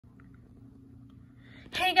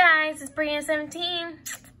Hey guys, it's Brianna17.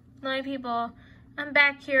 Lovely people. I'm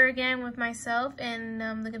back here again with myself and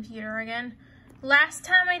the computer again. Last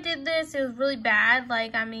time I did this, it was really bad. It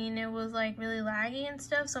was really laggy and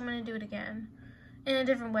stuff, so I'm gonna do it again in a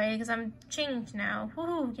different way because I'm changed now.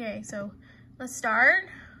 Woohoo! Okay, so let's start.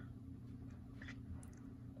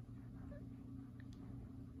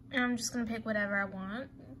 And I'm just gonna pick whatever I want.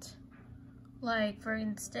 Like, for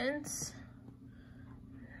instance,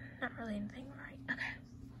 not really anything right. Okay.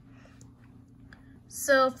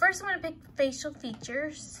 So first I'm gonna pick facial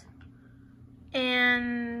features,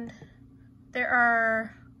 and there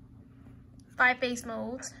are 5 face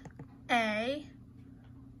molds. A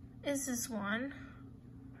is this one.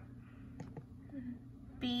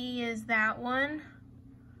 B is that one.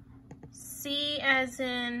 C as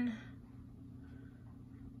in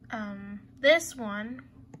this one.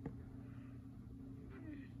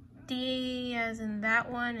 D as in that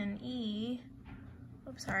one, and E.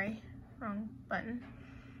 Oops, sorry, wrong button.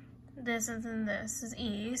 This is in this is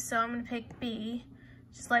E, so I'm gonna pick B,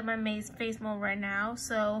 just like my face mold right now.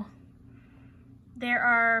 So there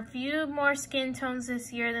are a few more skin tones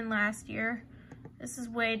this year than last year. This is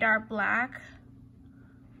way dark black.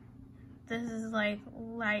 This is like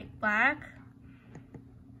light black.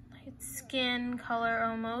 Light skin color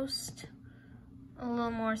almost. A little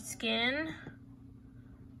more skin.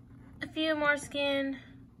 A few more skin.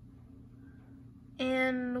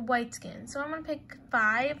 And white skin. So I'm gonna pick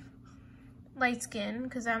 5 light skin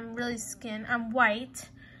because I'm white,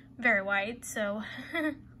 very white, so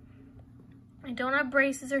I don't have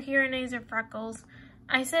braces or hearing aids or freckles.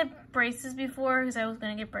 I said braces before because I was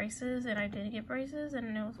gonna get braces and I didn't get braces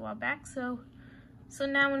and it was a while back, so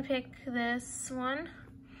now I'm gonna pick this one.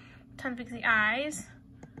 Time to pick the eyes.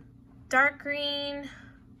 Dark green,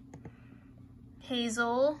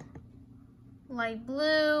 hazel, light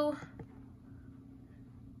blue,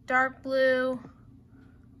 dark blue,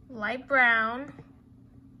 light brown,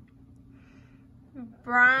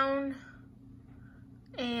 brown,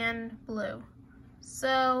 and blue.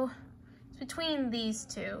 So it's between these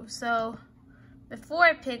two. So before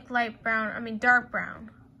I picked dark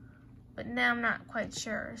brown, but now I'm not quite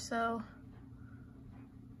sure. So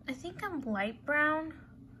I think I'm light brown,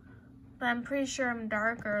 but I'm pretty sure I'm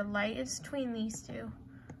dark or light. It's between these two.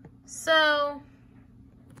 So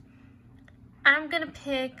I'm gonna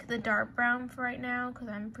pick the dark brown for right now because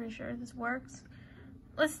I'm pretty sure this works.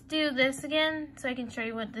 Let's do this again so I can show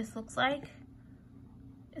you what this looks like.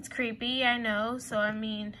 It's creepy, I know, so I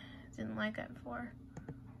didn't like that before.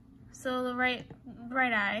 So the right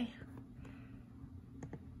eye.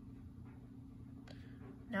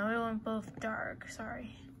 No, we want both dark,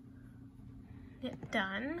 sorry. Get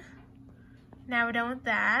done. Now we're done with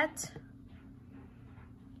that.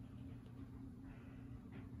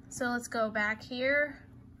 So let's go back here.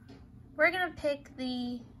 We're gonna pick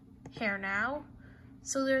the hair now.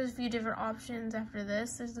 So there's a few different options after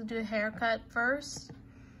this. Let's do a haircut first.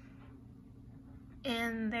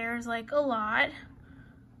 And there's like a lot.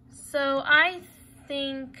 So I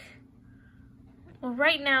think, well,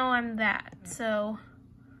 right now I'm that, so,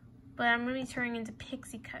 but I'm gonna be turning into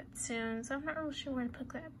pixie cut soon, so I'm not really sure where to put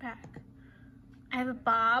that back. I have a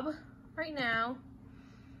bob right now,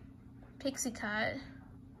 pixie cut.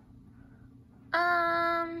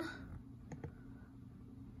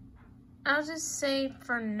 I'll just say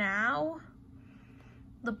for now,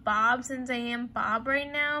 the bob, since I am bob right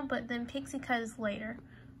now, but then pixie cut is later.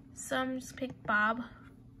 So I'm just pick bob.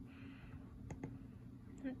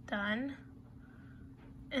 Done.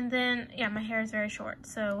 And then, yeah, my hair is very short,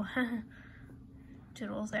 so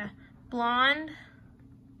toodles, yeah. Blonde,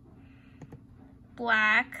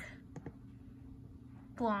 black,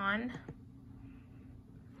 blonde.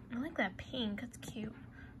 I like that pink, that's cute.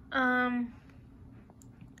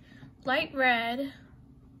 Light red,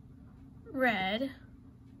 red,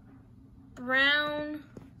 brown,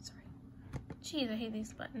 sorry, jeez, I hate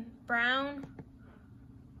these buttons. Brown,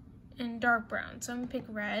 and dark brown, so I'm gonna pick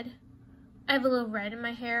red. I have a little red in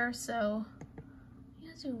my hair, so you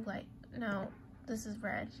guys do light, no, this is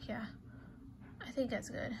red, yeah. I think that's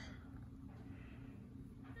good.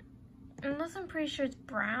 Unless I'm pretty sure it's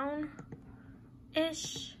brown-ish.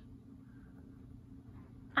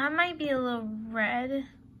 I might be a little red.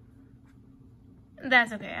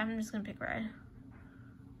 That's okay, I'm just gonna pick red.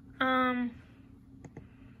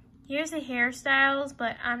 Here's the hairstyles,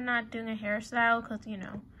 but I'm not doing a hairstyle because, you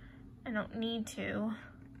know, I don't need to.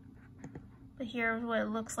 But here's what it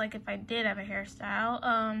looks like if I did have a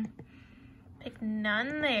hairstyle. Pick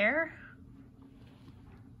none there.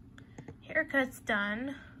 Haircut's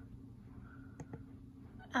done.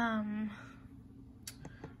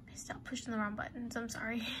 Stop pushing the wrong buttons, I'm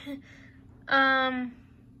sorry.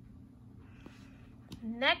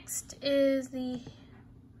 Next is the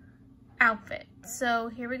outfit. So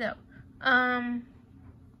here we go. I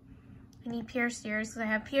need pierced ears because I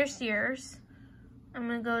have pierced ears. I'm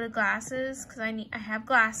gonna go to glasses because I have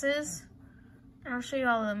glasses. And I'll show you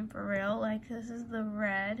all of them for real. Like this is the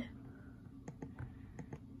red.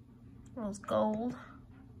 Rose gold.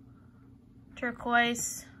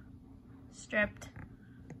 Turquoise. Stripped.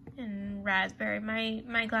 And raspberry.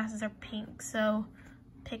 My glasses are pink, so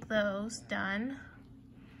pick those. Done.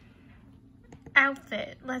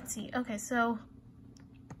 Outfit. Let's see. Okay, so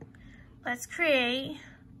let's create.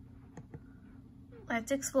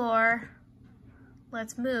 Let's explore.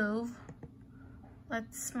 Let's move.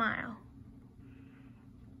 Let's smile.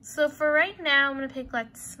 So for right now, I'm gonna pick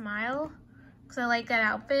let's smile because I like that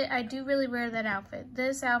outfit. I do really wear that outfit.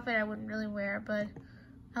 This outfit I wouldn't really wear, but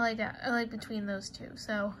I like that. I like between those two.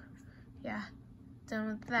 So yeah, done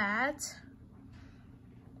with that.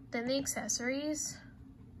 Then the accessories.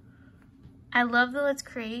 I love the let's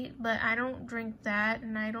create, but I don't drink that,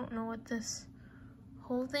 and I don't know what this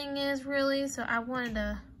whole thing is really, so I wanted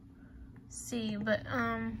to see, but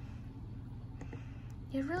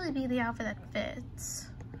it'd really be the outfit that fits.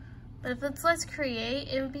 But if it's let's create,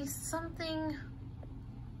 it would be something,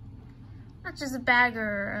 not just a bag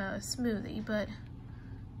or a smoothie, but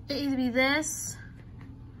it'd either be this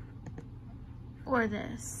or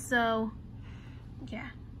this. So yeah,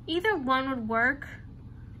 either one would work,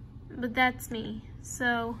 but that's me.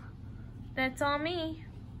 So that's all me.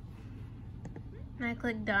 And I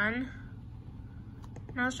click done.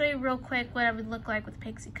 And I'll show you real quick what I would look like with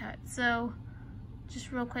pixie cut. So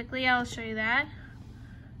just real quickly, I'll show you that.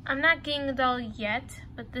 I'm not getting the doll yet,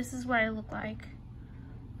 but this is what I look like.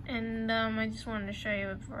 And I just wanted to show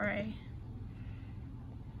you before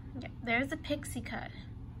yeah, there's the pixie cut.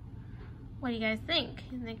 What do you guys think?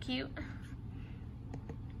 Isn't it cute?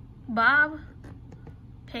 Bob,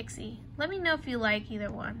 Pixie. Let me know if you like either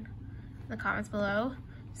one in the comments below.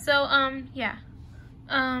 So, yeah.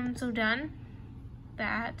 So done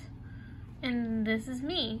that. And this is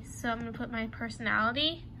me. So I'm gonna put my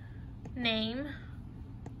personality, name,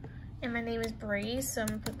 and my name is Bree, so I'm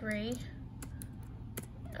gonna put Bree.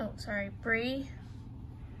 Oh, sorry, Bree.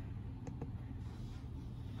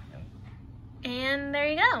 And there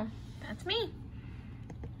you go. That's me.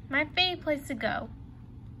 My favorite place to go,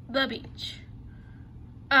 the beach.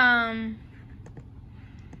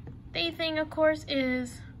 Favorite thing, of course,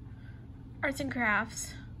 is arts and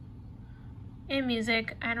crafts and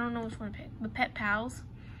music. I don't know which one to pick. The Pet Pals.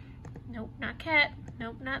 Nope, not cat.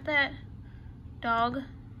 Nope, not that. Dog.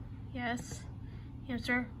 Yes.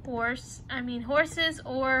 Hamster. Horse. I mean horses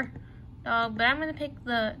or dog, but I'm gonna pick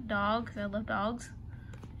the dog because I love dogs.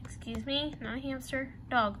 Excuse me, not a hamster.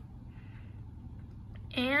 Dog.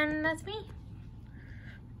 And that's me.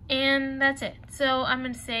 And that's it. So I'm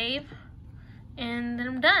gonna save and then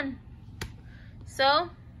I'm done. So,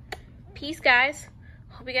 peace guys.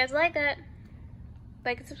 Hope you guys like that.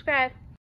 Like and subscribe.